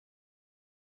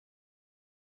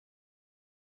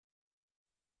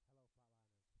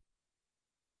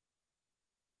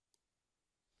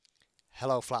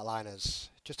Hello Flatliners,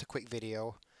 just a quick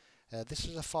video. This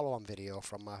is a follow-on video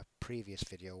from my previous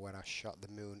video where I shot the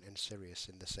Moon and Sirius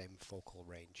in the same focal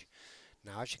range.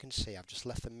 Now as you can see, I've just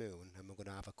left the Moon and we're going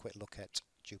to have a quick look at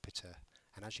Jupiter,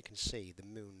 and as you can see the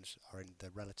moons are in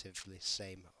the relatively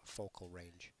same focal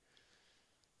range.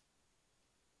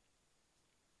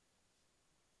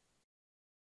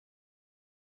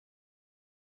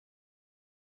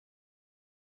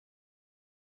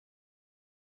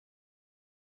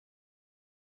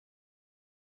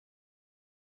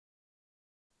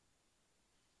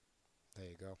 There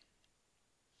you go.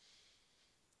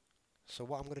 So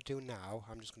what I'm going to do now,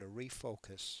 I'm just going to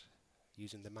refocus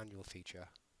using the manual feature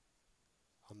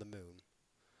on the Moon,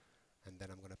 and then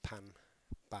I'm going to pan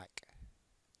back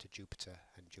to Jupiter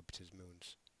and Jupiter's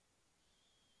moons.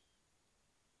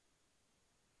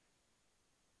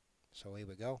 So here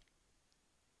we go.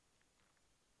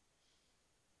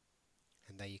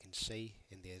 And there you can see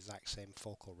in the exact same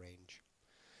focal range.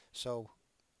 So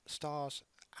stars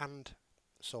and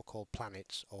so-called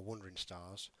planets or wandering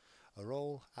stars are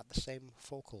all at the same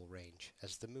focal range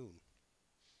as the Moon.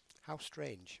 How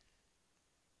strange.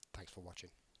 Thanks for watching.